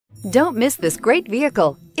Don't miss this great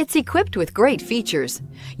vehicle. It's equipped with great features.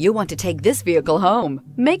 You'll want to take this vehicle home.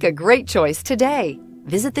 Make a great choice today.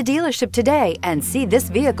 Visit the dealership today and see this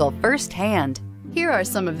vehicle firsthand. Here are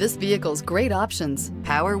some of this vehicle's great options: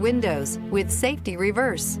 power windows with safety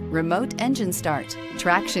reverse, remote engine start,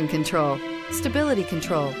 traction control, stability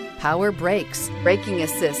control, power brakes, braking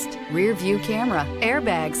assist, rear view camera,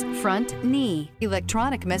 airbags, front knee,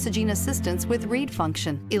 electronic messaging assistance with read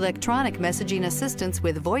function, electronic messaging assistance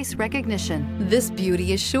with voice recognition. This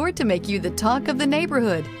beauty is sure to make you the talk of the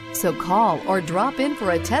neighborhood. So call or drop in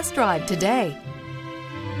for a test drive today.